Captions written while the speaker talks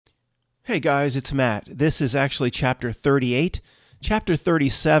Hey guys, it's Matt. This is actually chapter 38. Chapter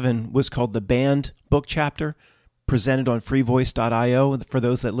 37 was called the Banned Book Chapter, presented on freevoice.io. For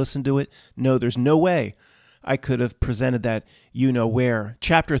those that listen to it, no, there's no way I could have presented that you-know-where.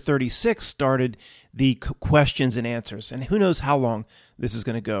 Chapter 36 started the questions and answers, and who knows how long this is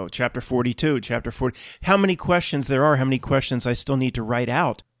going to go. Chapter 42, chapter 40. How many questions there are, how many questions I still need to write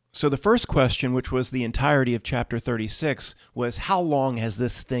out. So the first question, which was the entirety of chapter 36, was how long has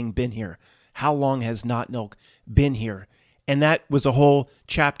this thing been here? How long has Not Nilk been here? And that was a whole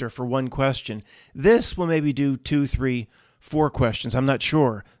chapter for one question. This will maybe do 2, 3, 4 questions. I'm not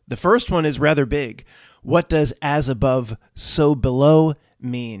sure. The first one is rather big. What does as above, so below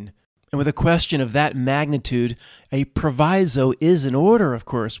mean? And with a question of that magnitude, a proviso is in order, of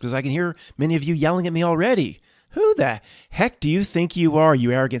course, because I can hear many of you yelling at me already. Who the heck do you think you are,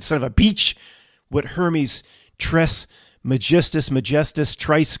 you arrogant son of a beach? What Hermes Trismegistus,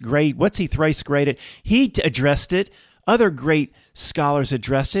 trice great, what's he thrice great at? He addressed it. Other great scholars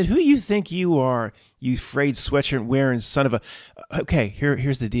addressed it. Who you think you are, you frayed sweatshirt wearing son of a... Okay,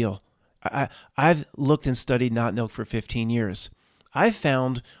 here's the deal. I've looked and studied Not Nilk for 15 years. I've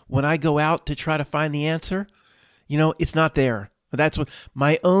found when I go out to try to find the answer, it's not there. That's what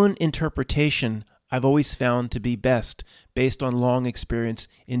my own interpretation I've always found to be best based on long experience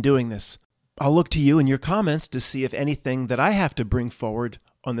in doing this. I'll look to you in your comments to see if anything that I have to bring forward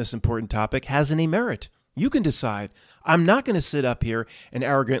on this important topic has any merit. You can decide. I'm not going to sit up here and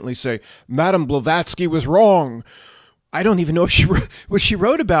arrogantly say, Madame Blavatsky was wrong. I don't even know what she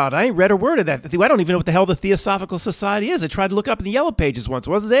wrote about. I ain't read a word of that. I don't even know what the hell the Theosophical Society is. I tried to look up in the Yellow Pages once.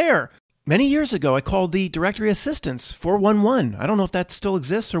 It wasn't there. Many years ago, I called the Directory Assistance 411. I don't know if that still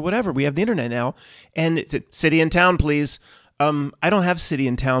exists or whatever. We have the internet now. And it's city and town, please. I don't have city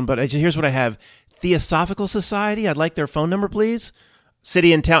and town, but here's what I have. Theosophical Society. I'd like their phone number, please.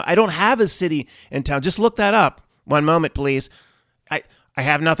 City and town. I don't have a city and town. Just look that up. One moment, please. I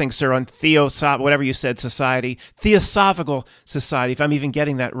have nothing, sir, on whatever you said, society. Theosophical Society, if I'm even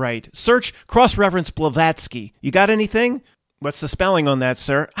getting that right. Search, cross-reference Blavatsky. You got anything? What's the spelling on that,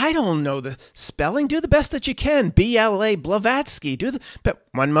 sir? I don't know the spelling. Do the best that you can. B-L-A, Blavatsky.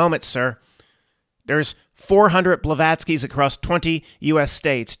 One moment, sir. There's 400 Blavatskys across 20 U.S.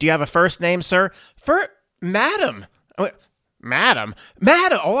 states. Do you have a first name, sir? Madam. Madam?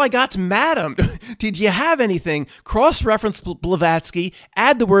 All I got's Madam. Did you have anything? Cross-reference Blavatsky.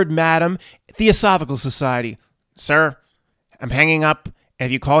 Add the word Madam. Theosophical Society. Sir, I'm hanging up. If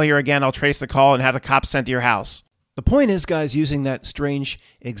you call here again, I'll trace the call and have the cops sent to your house. The point is, guys, using that strange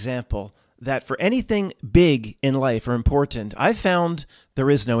example, that for anything big in life or important, I've found there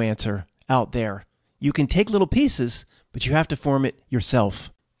is no answer out there. You can take little pieces, but you have to form it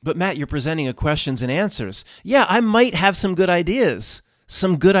yourself. But Matt, you're presenting a questions and answers. Yeah, I might have some good ideas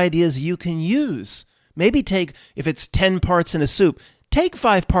you can use. Maybe if it's 10 parts in a soup, take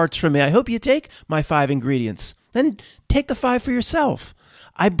 5 parts from me. I hope you take my 5 ingredients. Then take the 5 for yourself.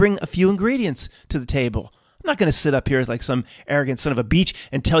 I bring a few ingredients to the table. I'm not going to sit up here like some arrogant son of a beach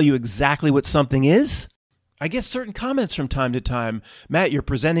and tell you exactly what something is. I get certain comments from time to time. Matt, you're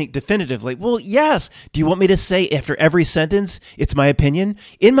presenting definitively. Well, yes. Do you want me to say after every sentence, it's my opinion?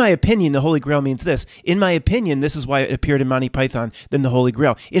 In my opinion, the Holy Grail means this. In my opinion, this is why it appeared in Monty Python than the Holy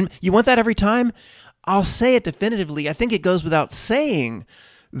Grail. You want that every time? I'll say it definitively. I think it goes without saying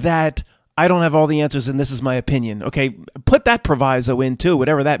that I don't have all the answers and this is my opinion. Okay, put that proviso in too,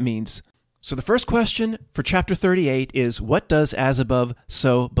 whatever that means. So the first question for chapter 38 is, what does as above,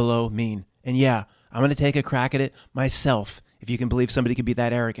 so below mean? And yeah, I'm going to take a crack at it myself, if you can believe somebody could be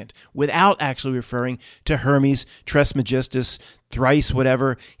that arrogant, without actually referring to Hermes Trismegistus, thrice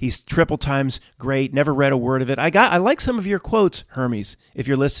whatever. He's triple times great, never read a word of it. I like some of your quotes, Hermes, if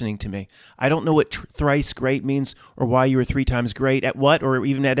you're listening to me. I don't know what thrice great means or why you were 3 times great at what or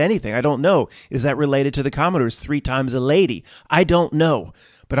even at anything. I don't know. Is that related to the Commodores 3 times a lady? I don't know.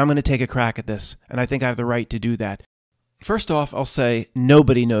 But I'm going to take a crack at this, and I think I have the right to do that. First off, I'll say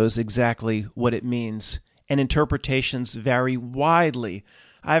nobody knows exactly what it means, and interpretations vary widely.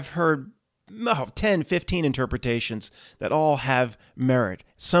 I've heard 10, 15 interpretations that all have merit,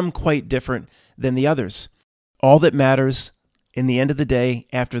 some quite different than the others. All that matters in the end of the day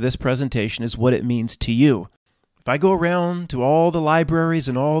after this presentation is what it means to you. If I go around to all the libraries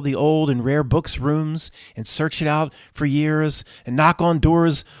and all the old and rare books rooms and search it out for years and knock on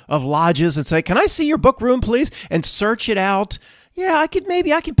doors of lodges and say, can I see your book room, please? And search it out. Yeah, I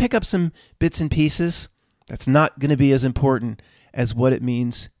can pick up some bits and pieces. That's not going to be as important as what it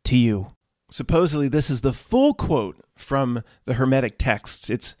means to you. Supposedly, this is the full quote from the Hermetic texts.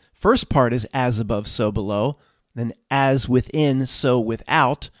 Its first part is as above, so below. Then as within, so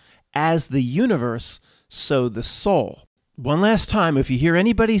without. as the universe, so the soul. One last time, if you hear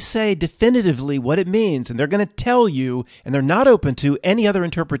anybody say definitively what it means, and they're going to tell you, and they're not open to any other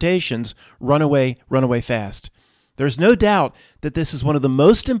interpretations, run away fast. There's no doubt that this is one of the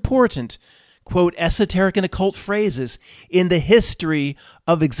most important, quote, esoteric and occult phrases in the history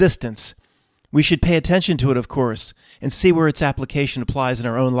of existence. We should pay attention to it, of course, and see where its application applies in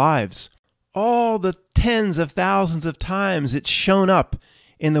our own lives. All the tens of thousands of times it's shown up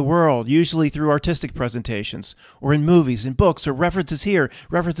in the world, usually through artistic presentations, or in movies, in books, or references here,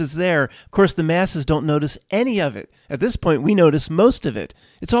 references there. Of course, the masses don't notice any of it. At this point, we notice most of it.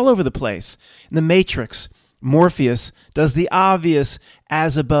 It's all over the place. In The Matrix, Morpheus does the obvious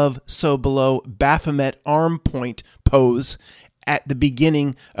as above, so below Baphomet arm point pose at the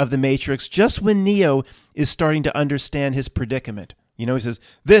beginning of The Matrix, just when Neo is starting to understand his predicament. He says,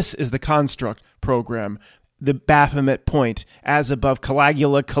 this is the construct program, the Baphomet point, as above,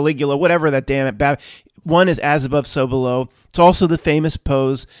 Caligula, whatever that damn it. One is as above, so below. It's also the famous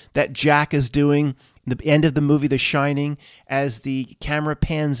pose that Jack is doing in the end of the movie The Shining, as the camera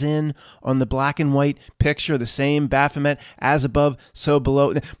pans in on the black and white picture, the same Baphomet, as above, so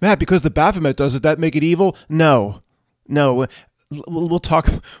below. Matt, because the Baphomet does it, that make it evil? No. We'll talk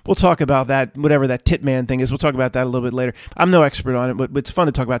about that, whatever that Titman thing is. We'll talk about that a little bit later. I'm no expert on it, but it's fun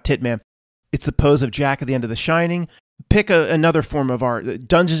to talk about Titman. It's the pose of Jack at the end of The Shining. Pick another form of art.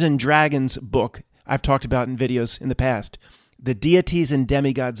 Dungeons and Dragons book I've talked about in videos in the past. The Deities and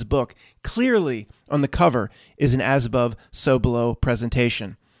Demigods book, clearly on the cover, is an as above, so below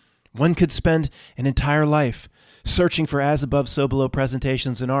presentation. One could spend an entire life searching for as above, so below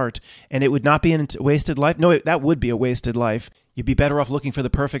presentations in art, and it would not be a wasted life. No, that would be a wasted life. You'd be better off looking for the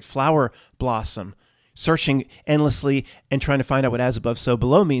perfect flower blossom. Searching endlessly and trying to find out what as above, so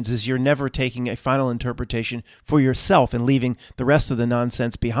below means is you're never taking a final interpretation for yourself and leaving the rest of the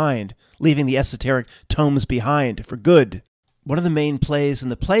nonsense behind, leaving the esoteric tomes behind for good. One of the main plays in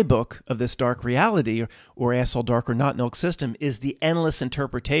the playbook of this dark reality, or Asshole Dark or Not Milk system, is the endless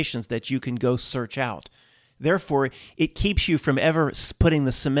interpretations that you can go search out. Therefore, it keeps you from ever putting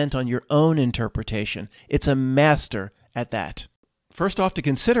the cement on your own interpretation. It's a master at that. First off to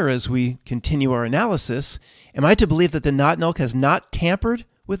consider as we continue our analysis, am I to believe that the Not Milk has not tampered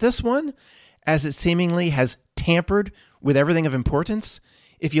with this one, as it seemingly has tampered with everything of importance?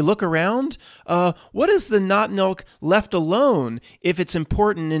 If you look around, what is the Not Milk left alone if it's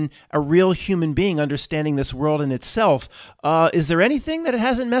important in a real human being understanding this world in itself? Is there anything that it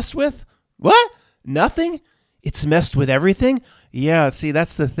hasn't messed with? What? Nothing? It's messed with everything? Yeah, see,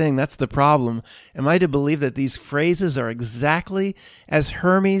 that's the thing. That's the problem. Am I to believe that these phrases are exactly as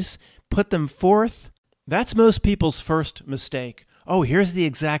Hermes put them forth? That's most people's first mistake. Oh, here's the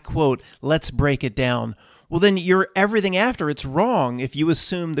exact quote. Let's break it down. Well, then everything after it's wrong if you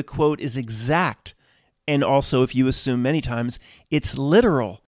assume the quote is exact. And also if you assume many times it's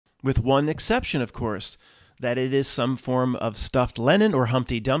literal. With one exception, of course, that it is some form of stuffed Lenin or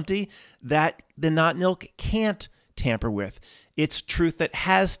Humpty Dumpty that the Not Milk can't tamper with. It's truth that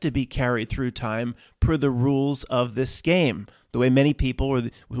has to be carried through time per the rules of this game. The way many people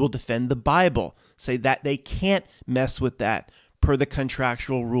will defend the Bible, say that they can't mess with that per the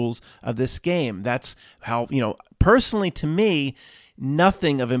contractual rules of this game. That's how, personally to me,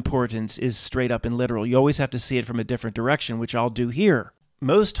 nothing of importance is straight up and literal. You always have to see it from a different direction, which I'll do here.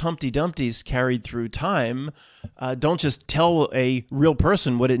 Most Humpty Dumptys carried through time don't just tell a real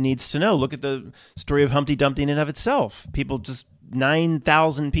person what it needs to know. Look at the story of Humpty Dumpty in and of itself.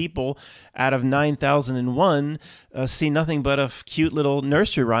 9,000 people out of 9,001 see nothing but a cute little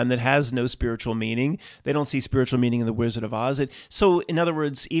nursery rhyme that has no spiritual meaning. They don't see spiritual meaning in The Wizard of Oz. So, in other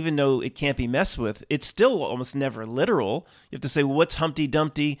words, even though it can't be messed with, it's still almost never literal. You have to say, well, what's Humpty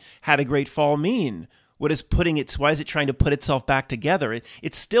Dumpty had a great fall mean? Why is it trying to put itself back together?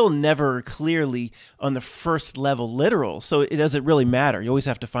 It's still never clearly on the first level literal, so it doesn't really matter. You always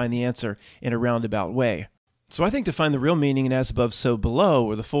have to find the answer in a roundabout way. So I think to find the real meaning in as above, so below,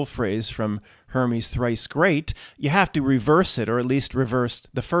 or the full phrase from Hermes Thrice Great, you have to reverse it, or at least reverse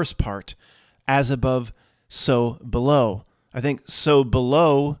the first part. As above, so below. I think so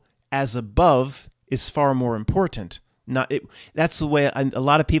below, as above, is far more important. That's the way a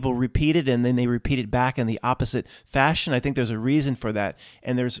lot of people repeat it, and then they repeat it back in the opposite fashion. I think there's a reason for that,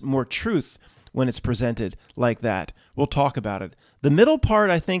 and there's more truth when it's presented like that. We'll talk about it. The middle part,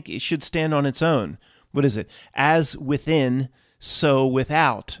 I think, it should stand on its own. What is it? As within, so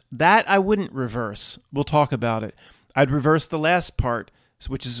without. That I wouldn't reverse. We'll talk about it. I'd reverse the last part,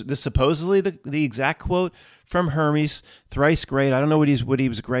 which is supposedly the exact quote from Hermes, Thrice Great. I don't know what he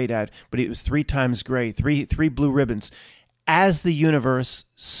was great at, but he was 3 times great, three blue ribbons. As the universe,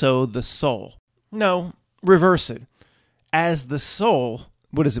 so the soul. No, reverse it. As the soul,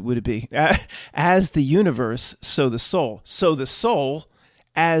 what is it, would it be? As the universe, so the soul. So the soul,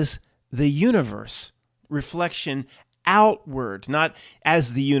 as the universe. Reflection outward, not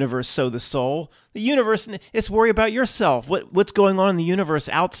as the universe, so the soul. The universe, it's worry about yourself. What's going on in the universe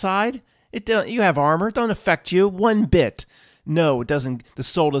outside? You have armor. It don't affect you one bit. No, it doesn't. The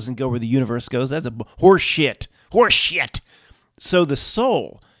soul doesn't go where the universe goes. That's a horse shit. Horse shit. So the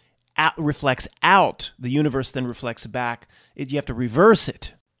soul reflects out. The universe then reflects back. You have to reverse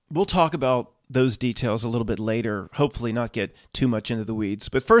it. We'll talk about those details a little bit later, hopefully not get too much into the weeds.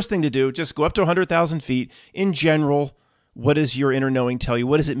 But first thing to do, just go up to 100,000 feet. In general, what does your inner knowing tell you?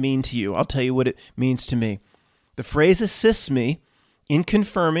 What does it mean to you? I'll tell you what it means to me. The phrase assists me in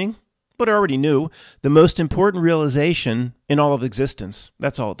confirming what I already knew, the most important realization in all of existence.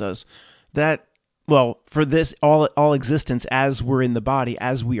 That's all it does. That, well, for this, all existence as we're in the body,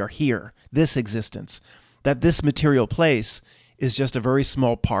 as we are here, this existence, that this material place is just a very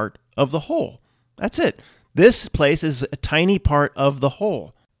small part of the whole. That's it. This place is a tiny part of the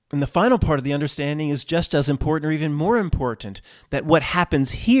whole. And the final part of the understanding is just as important or even more important, that what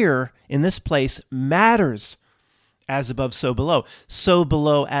happens here in this place matters. As above, so below. So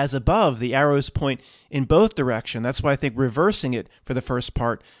below, as above. The arrows point in both directions. That's why I think reversing it for the first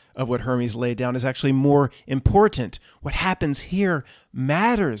part of what Hermes laid down is actually more important. What happens here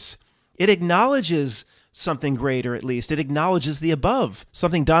matters. It acknowledges something greater, at least. It acknowledges the above,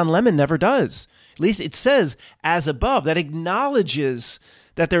 something Don Lemon never does. At least it says as above. That acknowledges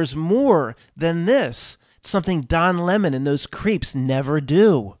that there's more than this. It's something Don Lemon and those creeps never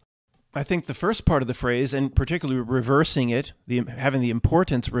do. I think the first part of the phrase, and particularly reversing it, having the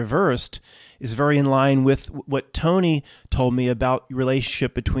importance reversed, is very in line with what Tony told me about the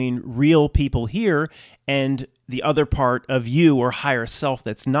relationship between real people here and the other part of you or higher self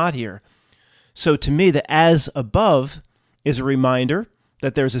that's not here. So to me, the as above is a reminder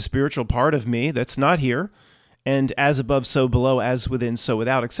that there's a spiritual part of me that's not here, and as above, so below, as within, so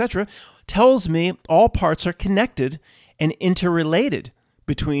without, etc., tells me all parts are connected and interrelated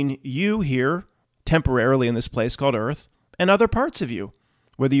between you here, temporarily in this place called Earth, and other parts of you,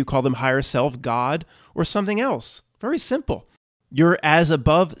 whether you call them higher self, God, or something else. Very simple. Your as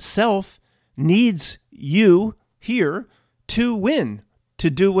above self needs you here to win, to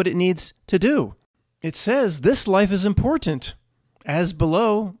do what it needs to do. It says this life is important. As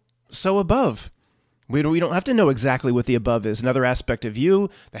below, so above. We don't have to know exactly what the above is. Another aspect of you,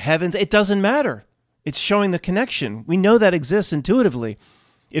 the heavens, it doesn't matter. It's showing the connection. We know that exists intuitively.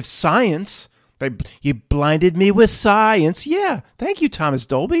 If science, you blinded me with science. Yeah, thank you, Thomas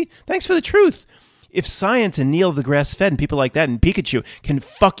Dolby. Thanks for the truth. If science and Neil deGrasse Fed and people like that and Pikachu can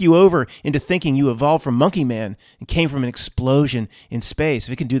fuck you over into thinking you evolved from Monkey Man and came from an explosion in space,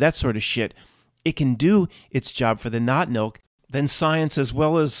 if it can do that sort of shit, it can do its job for the not-nilk, then science, as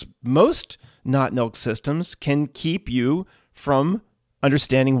well as most not-nilk systems, can keep you from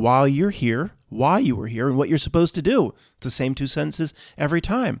understanding why you're here, why you were here, and what you're supposed to do. It's the same two sentences every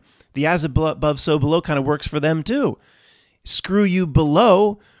time. The as above, so below kind of works for them too. Screw you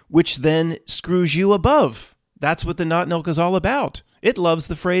below, which then screws you above. That's what the not-nilk is all about. It loves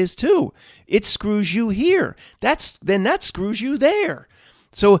the phrase too. It screws you here. That screws you there.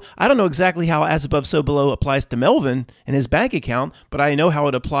 So I don't know exactly how as above, so below applies to Melvin and his bank account, but I know how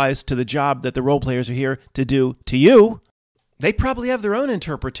it applies to the job that the role players are here to do to you. They probably have their own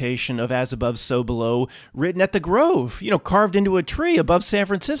interpretation of as above, so below written at the Grove, carved into a tree above San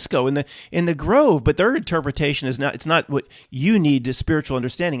Francisco in the Grove. But their interpretation it's not what you need to spiritual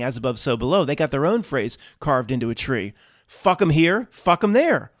understanding, as above, so below. They got their own phrase carved into a tree. Fuck them here, fuck them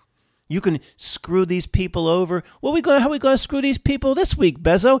there. You can screw these people over. How are we going to screw these people this week,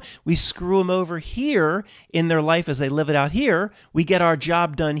 Bezo? We screw them over here in their life as they live it out here. We get our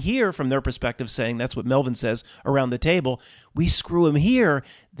job done here from their perspective, saying that's what Melvin says around the table. We screw them here,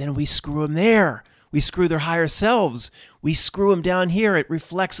 then we screw them there. We screw their higher selves. We screw them down here. It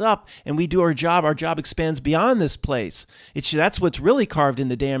reflects up, and we do our job. Our job expands beyond this place. That's what's really carved in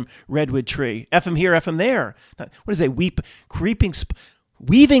the damn redwood tree. F them here, F them there. What is it?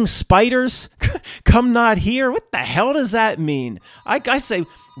 Weaving spiders, come not here. What the hell does that mean? I say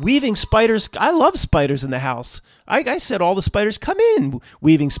weaving spiders. I love spiders in the house. I said all the spiders come in.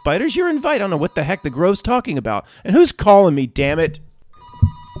 Weaving spiders, you're invited. I don't know what the heck the Grove's talking about. And who's calling me, damn it?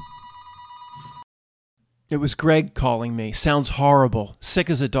 It was Greg calling me. Sounds horrible. Sick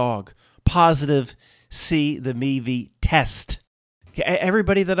as a dog. Positive C, the MEV test.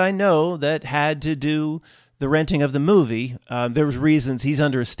 Everybody that I know that had to do the renting of the movie, there was reasons. He's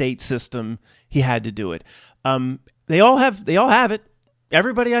under a state system. He had to do it. They all have it.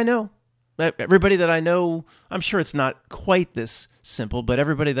 Everybody I know. Everybody that I know, I'm sure it's not quite this simple, but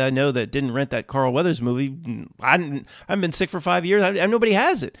everybody that I know that didn't rent that Carl Weathers movie, I've been sick for 5 years. Nobody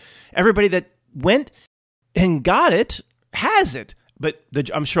has it. Everybody that went and got it has it. But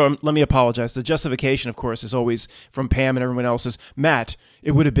I'm sure, let me apologize. The justification, of course, is always from Pam and everyone else is, Matt,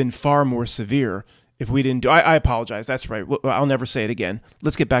 it would have been far more severe if we didn't do. I apologize. That's right. I'll never say it again.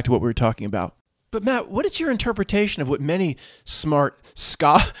 Let's get back to what we were talking about. But Matt, what is your interpretation of what many smart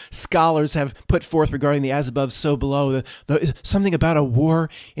scholars have put forth regarding the as above, so below, something about a war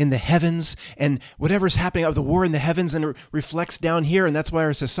in the heavens and whatever's happening of the war in the heavens and it reflects down here, and that's why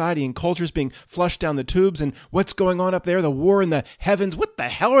our society and culture is being flushed down the tubes, and what's going on up there, the war in the heavens, what the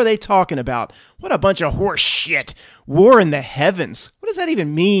hell are they talking about? What a bunch of horse shit. War in the heavens. What does that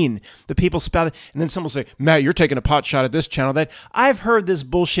even mean? The people spout it, and then someone will say, Matt, you're taking a pot shot at this channel. That I've heard this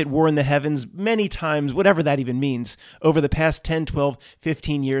bullshit war in the heavens many times, whatever that even means, over the past 10, 12,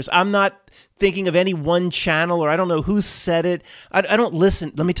 15 years. I'm not thinking of any one channel, or I don't know who said it. I don't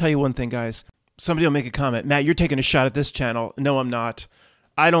listen. Let me tell you one thing, guys. Somebody will make a comment, Matt, you're taking a shot at this channel. No, I'm not.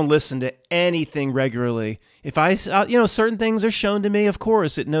 I don't listen to anything regularly. If certain things are shown to me, of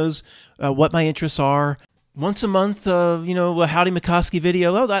course, it knows what my interests are. Once a month, a Howdy McCoskey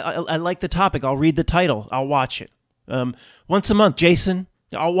video. Oh, I like the topic. I'll read the title. I'll watch it. Once a month, Jason,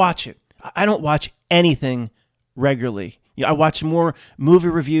 I'll watch it. I don't watch anything regularly. I watch more movie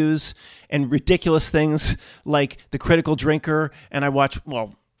reviews and ridiculous things like The Critical Drinker, and I watch,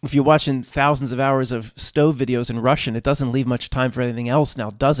 if you're watching thousands of hours of stove videos in Russian, it doesn't leave much time for anything else now,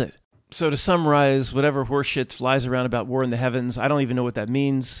 does it? So to summarize, whatever horseshit flies around about war in the heavens, I don't even know what that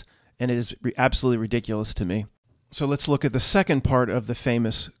means, and it is absolutely ridiculous to me. So let's look at the second part of the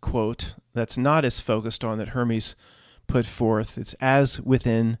famous quote that's not as focused on that Hermes put forth. It's as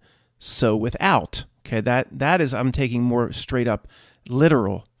within, so without. Okay, that is, I'm taking more straight up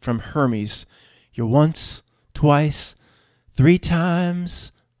literal from Hermes. You're once, twice, 3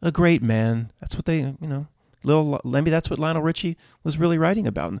 times a great man. That's what they, maybe that's what Lionel Richie was really writing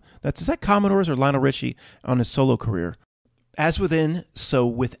about. Is that Commodores or Lionel Richie on his solo career? As within, so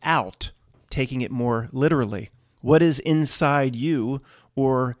without, taking it more literally. What is inside you,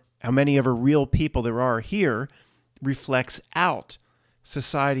 or how many ever real people there are here, reflects out.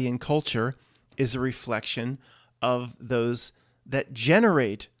 Society and culture is a reflection of those that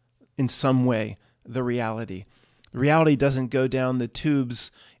generate, in some way, the reality. The reality doesn't go down the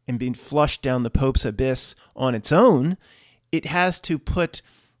tubes and being flushed down the Pope's abyss on its own. It has to put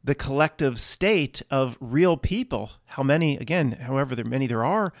the collective state of real people, however many there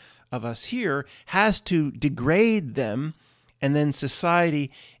are of us here, has to degrade them, and then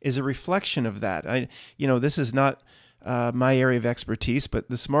society is a reflection of that. This is not my area of expertise, but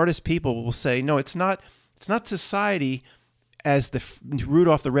the smartest people will say, no, it's not society as the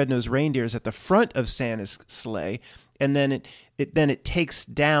Rudolph the Red-Nosed Reindeer is at the front of Santa's sleigh, and then it takes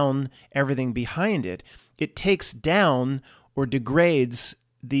down everything behind it. It takes down or degrades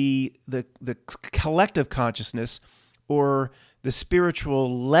the collective consciousness or the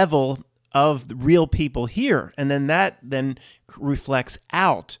spiritual level of the real people here, and then that reflects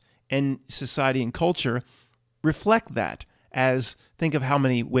out, and society and culture reflect that. As think of how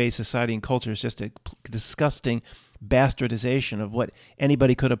many ways society and culture is just a disgusting bastardization of what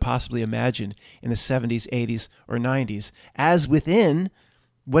anybody could have possibly imagined in the 70s, 80s, or 90s. As within,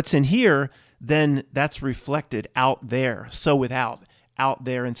 what's in here, then that's reflected out there. So without, out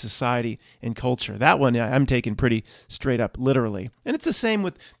there in society and culture. That one I'm taking pretty straight up literally. And it's the same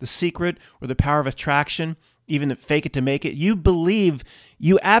with The Secret or The Power of Attraction, even Fake It to Make It.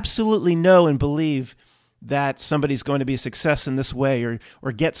 You absolutely know and believe that somebody's going to be a success in this way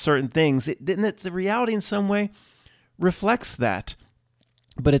or get certain things. The reality in some way reflects that,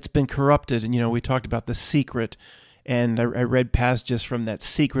 but it's been corrupted. And, we talked about The Secret, and I read passages from that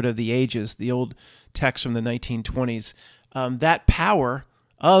Secret of the Ages, the old text from the 1920s. That power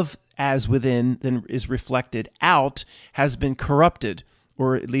of as within then is reflected out has been corrupted,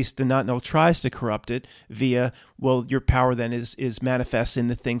 or at least the not null tries to corrupt it via, your power then is manifest in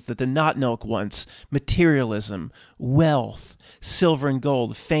the things that the not nulk wants: materialism, wealth, silver and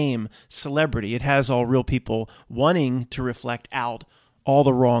gold, fame, celebrity. It has all real people wanting to reflect out all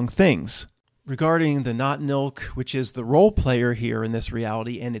the wrong things. Regarding the not nulk, which is the role player here in this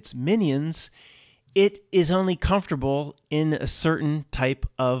reality, and its minions, it is only comfortable in a certain type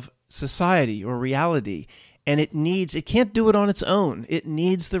of society or reality. And it can't do it on its own. It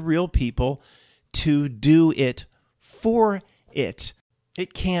needs the real people to do it for it.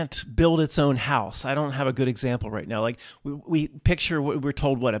 It can't build its own house. I don't have a good example right now. Like we picture what we're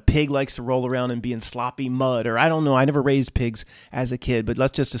told what a pig likes to roll around and be in sloppy mud, or I don't know. I never raised pigs as a kid, but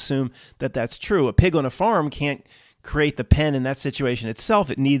let's just assume that that's true. A pig on a farm can't create the pen in that situation itself.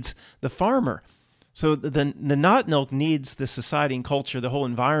 It needs the farmer. So the knot milk needs the society and culture, the whole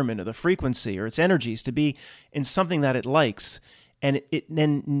environment, or the frequency, or its energies to be in something that it likes, and it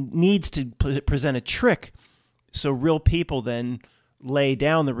then needs to present a trick. So real people then lay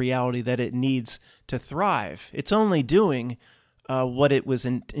down the reality that it needs to thrive. It's only doing what it was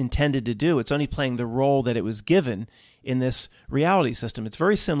intended to do. It's only playing the role that it was given in this reality system. It's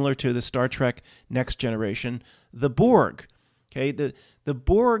very similar to the Star Trek Next Generation, the Borg. Okay, the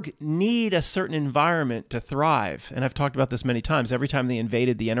Borg need a certain environment to thrive, and I've talked about this many times. Every time they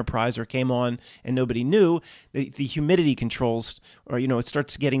invaded the Enterprise or came on and nobody knew, the humidity controls, or it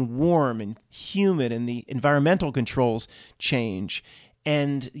starts getting warm and humid, and the environmental controls change.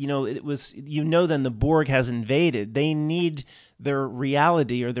 And it was then the Borg has invaded. They need their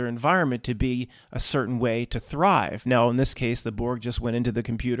reality or their environment to be a certain way to thrive. Now, in this case, the Borg just went into the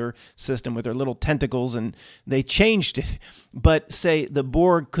computer system with their little tentacles and they changed it. But say the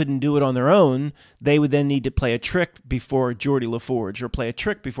Borg couldn't do it on their own, they would then need to play a trick before Geordi LaForge, or play a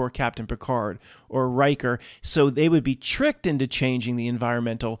trick before Captain Picard or Riker. So they would be tricked into changing the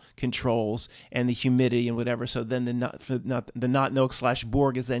environmental controls and the humidity and whatever. So then the knot milk /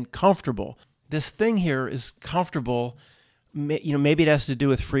 Borg is then comfortable. This thing here is comfortable. Maybe it has to do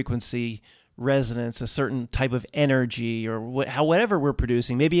with frequency, resonance, a certain type of energy, or whatever we're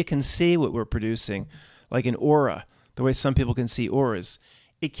producing. Maybe it can see what we're producing, like an aura, the way some people can see auras.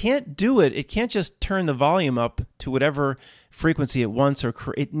 It can't do it. It can't just turn the volume up to whatever frequency it wants, or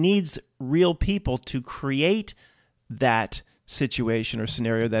it needs real people to create that situation or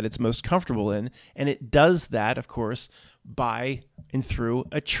scenario that it's most comfortable in. And it does that, of course, by and through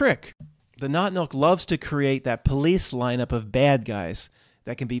a trick. The Knot Milk loves to create that police lineup of bad guys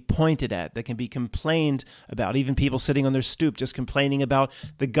that can be pointed at, that can be complained about, even people sitting on their stoop just complaining about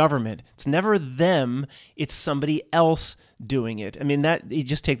the government. It's never them, it's somebody else doing it. I mean, that you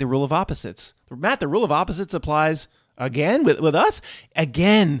just take the rule of opposites. Matt, the rule of opposites applies again with us?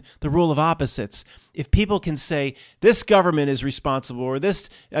 Again, the rule of opposites. If people can say, this government is responsible, or this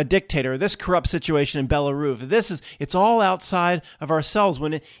dictator, or this corrupt situation in Belarus, it's all outside of ourselves,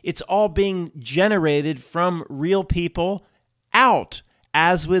 when it's all being generated from real people out,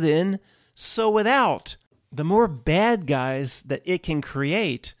 as within, so without. The more bad guys that it can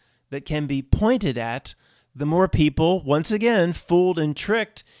create, that can be pointed at, the more people, once again, fooled and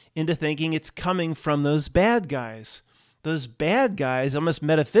tricked into thinking it's coming from those bad guys. Those bad guys, almost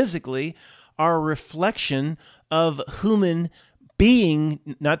metaphysically, are a reflection of human being,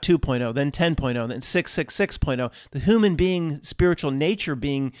 not 2.0, then 10.0, then 666.0, the human being, spiritual nature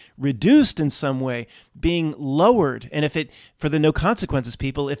being reduced in some way, being lowered. And for the no consequences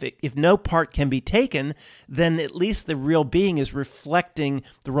people, if no part can be taken, then at least the real being is reflecting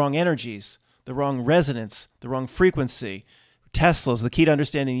the wrong energies, the wrong resonance, the wrong frequency. Tesla's, the key to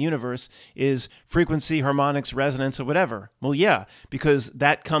understanding the universe is frequency, harmonics, resonance, or whatever. Well, yeah, because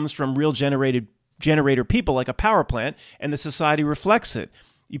that comes from real generator people like a power plant, and the society reflects it.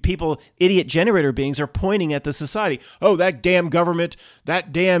 You people, idiot generator beings, are pointing at the society. Oh, that damn government,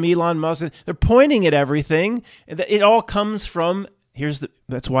 that damn Elon Musk, they're pointing at everything. It all comes from,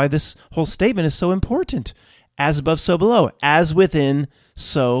 that's why this whole statement is so important. As above, so below. As within,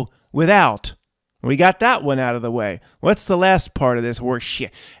 so without. We got that one out of the way. What's the last part of this horse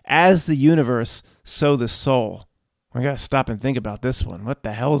shit? As the universe, so the soul. I gotta stop and think about this one. What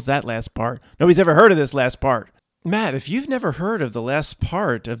the hell is that last part? Nobody's ever heard of this last part. Matt, if you've never heard of the last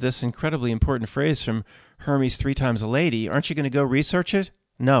part of this incredibly important phrase from Hermes 3 times a lady, aren't you going to go research it?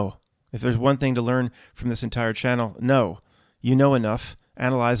 No. If there's one thing to learn from this entire channel, no. You know enough.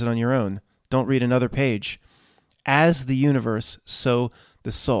 Analyze it on your own. Don't read another page. As the universe, so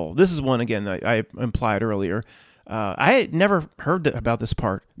the soul. This is one, again, I implied earlier. I had never heard about this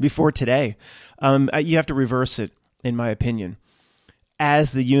part before today. You have to reverse it, in my opinion.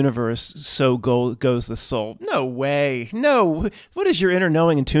 As the universe, so goes the soul. No way. No. What is your inner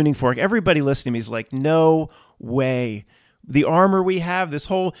knowing and tuning fork? Everybody listening to me is like, no way. The armor we have, this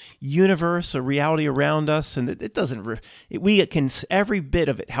whole universe, a reality around us, and it doesn't, we can, every bit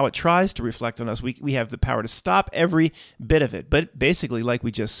of it, how it tries to reflect on us, we have the power to stop every bit of it. But basically, like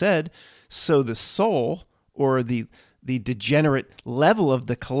we just said, so the soul, or the degenerate level of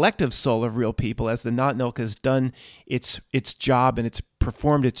the collective soul of real people, as the Knot Milk has done its job and it's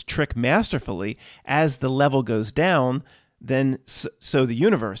performed its trick masterfully, as the level goes down, then so the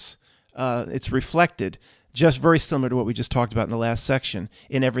universe, it's reflected. just very similar to what we just talked about in the last section,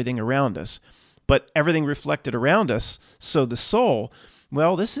 in everything around us. But everything reflected around us, so the soul,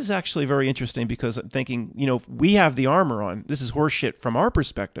 well, this is actually very interesting because I'm thinking, we have the armor on. This is horseshit from our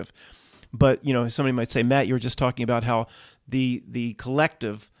perspective. But, somebody might say, Matt, you were just talking about how the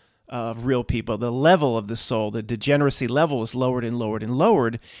collective of real people, the level of the soul, the degeneracy level is lowered and lowered and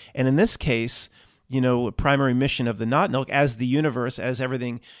lowered. And in this case, a primary mission of the Naughty, as the universe, as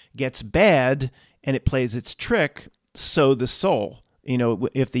everything gets bad and it plays its trick, so the soul,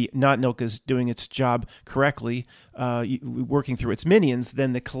 if the Naughty is doing its job correctly, working through its minions,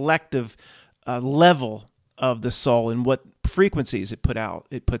 then the collective level of the soul and what frequencies it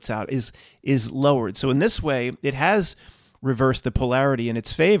puts out is lowered. So in this way, it has reversed the polarity in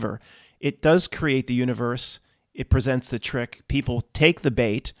its favor. It does create the universe. It presents the trick. People take the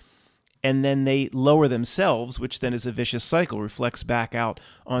bait, and then they lower themselves, which then is a vicious cycle, reflects back out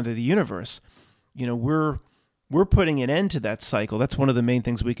onto the universe. We're putting an end to that cycle. That's one of the main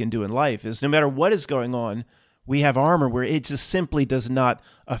things we can do in life, is no matter what is going on, we have armor where it just simply does not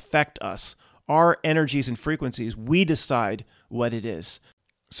affect us. Our energies and frequencies, we decide what it is.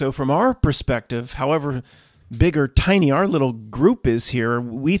 So from our perspective, however big or tiny our little group is here,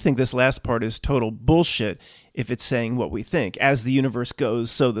 we think this last part is total bullshit if it's saying what we think. As the universe goes,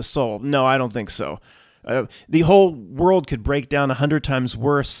 so the soul. No, I don't think so. The whole world could break down 100 times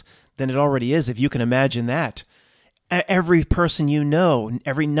worse than it already is, if you can imagine that. Every person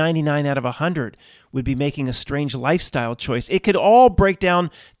every 99 out of 100 would be making a strange lifestyle choice. It could all break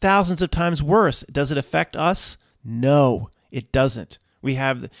down thousands of times worse. Does it affect us? No, it doesn't. We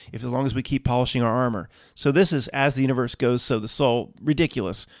have, as long as we keep polishing our armor. So this is, as the universe goes, so the soul.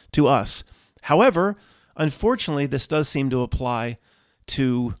 Ridiculous to us. However, unfortunately, this does seem to apply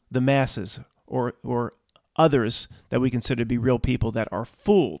to the masses or others that we consider to be real people that are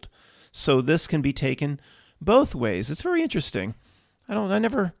fooled. So this can be taken both ways. It's very interesting. I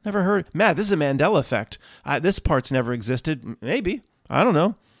never heard, Matt, this is a Mandela effect. This part's never existed. Maybe. I don't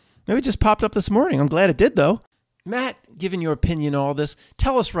know. Maybe it just popped up this morning. I'm glad it did, though. Matt, given your opinion on all this,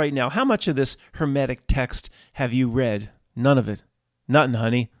 tell us right now, how much of this Hermetic text have you read? None of it. Nothing,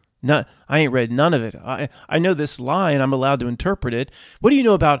 honey. I ain't read none of it. I know this line. I'm allowed to interpret it. What do you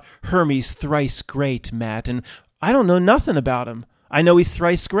know about Hermes thrice great, Matt? And I don't know nothing about him. I know he's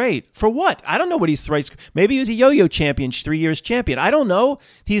thrice great. For what? I don't know what he's thrice. Maybe he was a yo-yo champion, 3 years champion. I don't know.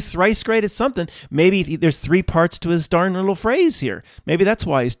 He's thrice great at something. Maybe there's 3 parts to his darn little phrase here. Maybe that's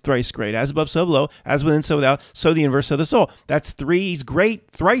why he's thrice great. As above, so below. As within, so without. So the inverse, so the soul. That's 3. He's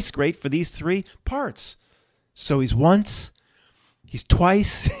great, thrice great for these 3 parts. So he's once. He's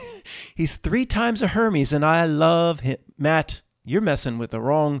twice. He's 3 times a Hermes, and I love him. Matt, you're messing with the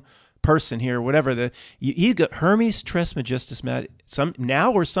wrong person here, whatever. You got Hermes Trismegistus, Matt,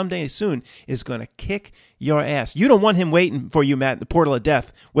 now or someday soon is going to kick your ass. You don't want him waiting for you, Matt, in the portal of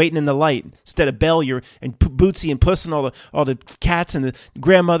death, waiting in the light instead of Belle, and Bootsy and Puss and all the cats and the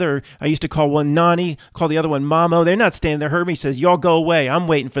grandmother. I used to call one Nani, call the other one Mamo. They're not standing there. Hermes says, "Y'all go away. I'm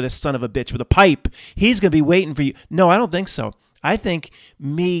waiting for this son of a bitch with a pipe. He's going to be waiting for you." No, I don't think so. I think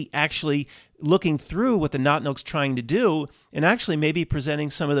me actually looking through what the Naughty trying to do and actually maybe presenting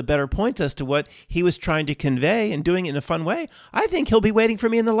some of the better points as to what he was trying to convey and doing it in a fun way, I think he'll be waiting for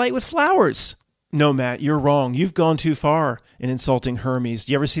me in the light with flowers. No, Matt, you're wrong. You've gone too far in insulting Hermes.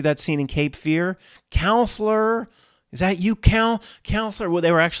 Do you ever see that scene in Cape Fear? Counselor, is that you, Counselor? Well,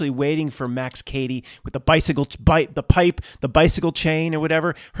 they were actually waiting for Max Cady with the bicycle, the pipe, the bicycle chain or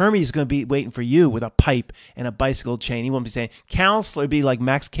whatever. Hermes is going to be waiting for you with a pipe and a bicycle chain. He won't be saying, Counselor, be like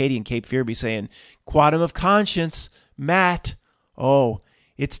Max Cady in Cape Fear, be saying, Quantum of Conscience, Matt. Oh,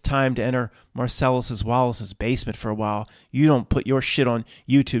 it's time to enter Marcellus Wallace's basement for a while. You don't put your shit on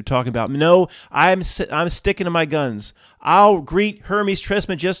YouTube talking about, no, I'm sticking to my guns. I'll greet Hermes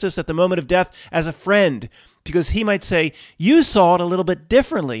Trismegistus at the moment of death as a friend. Because he might say, you saw it a little bit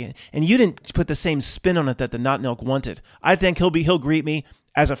differently, and you didn't put the same spin on it that the Naughty wanted. I think he'll greet me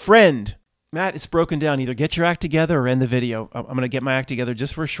as a friend. Matt, it's broken down. Either get your act together or end the video. I'm going to get my act together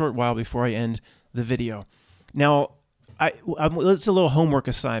just for a short while before I end the video. Now, it's a little homework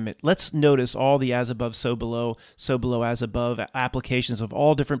assignment. Let's notice all the as above, so below, as above applications of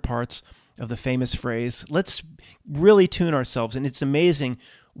all different parts of the famous phrase. Let's really tune ourselves, and it's amazing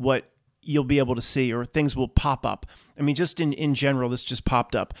what you'll be able to see, or things will pop up. I mean, just in general, this just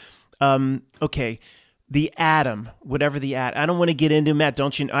popped up. Okay, the atom, whatever the atom. I don't want to get into, Matt,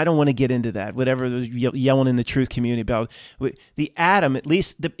 don't you? I don't want to get into that, whatever yelling in the truth community about. The atom, at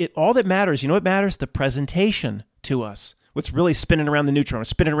least, all that matters, you know what matters? The presentation to us. What's really spinning around the neutron,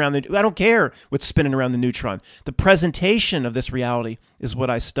 I don't care what's spinning around the neutron. The presentation of this reality is what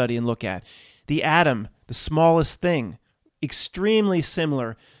I study and look at. The atom, the smallest thing, extremely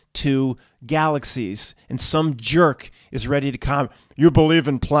similar to galaxies. And some jerk is ready to come. You believe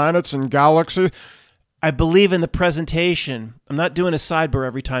in planets and galaxies? I believe in the presentation. I'm not doing a sidebar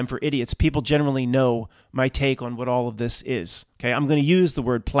every time for idiots. People generally know my take on what all of this is. Okay, I'm going to use the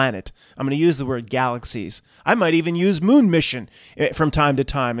word planet. I'm going to use the word galaxies. I might even use moon mission from time to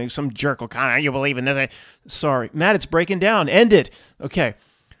time. Maybe some jerk will come, you believe in this? Sorry. Matt, it's breaking down. End it. Okay.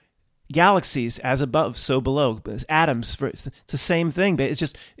 Galaxies, as above, so below. Atoms, it's the same thing. But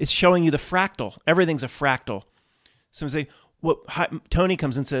it's showing you the fractal. Everything's a fractal. Some say, Tony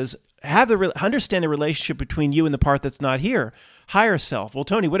comes and says, understand the relationship between you and the part that's not here. Higher self. Well,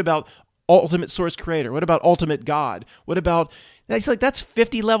 Tony, what about ultimate source creator? What about ultimate God? What about, it's like, that's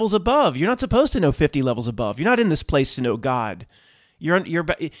 50 levels above. You're not supposed to know 50 levels above. You're not in this place to know God. You're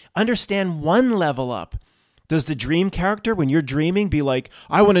understand one level up. Does the dream character, when you're dreaming, be like,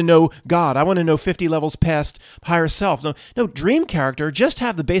 I want to know God. I want to know 50 levels past higher self. No, dream character, just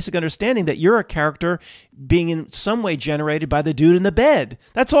have the basic understanding that you're a character being in some way generated by the dude in the bed.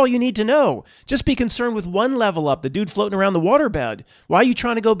 That's all you need to know. Just be concerned with one level up, the dude floating around the waterbed. Why are you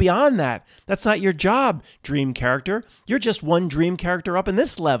trying to go beyond that? That's not your job, dream character. You're just one dream character up in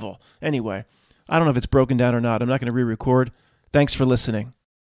this level. Anyway, I don't know if it's broken down or not. I'm not going to re-record. Thanks for listening.